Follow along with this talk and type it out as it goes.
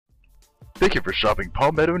Thank you for shopping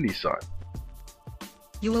Palmetto Nissan.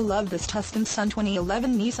 You will love this Tuscan Sun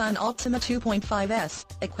 2011 Nissan Altima 2.5S,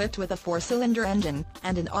 equipped with a 4-cylinder engine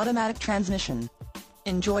and an automatic transmission.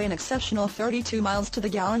 Enjoy an exceptional 32 miles to the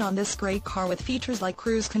gallon on this great car with features like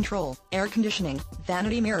cruise control, air conditioning,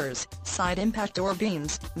 vanity mirrors, side impact door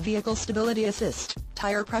beams, vehicle stability assist,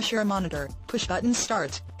 tire pressure monitor, push-button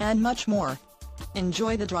start, and much more.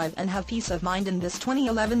 Enjoy the drive and have peace of mind in this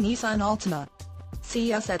 2011 Nissan Altima.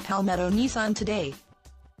 See us at Palmetto Nissan today.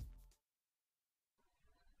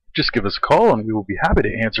 Just give us a call and we will be happy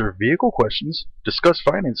to answer vehicle questions, discuss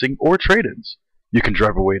financing, or trade-ins. You can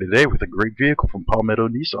drive away today with a great vehicle from Palmetto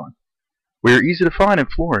Nissan. We are easy to find in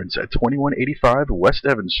Florence at 2185 West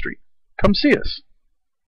Evans Street. Come see us.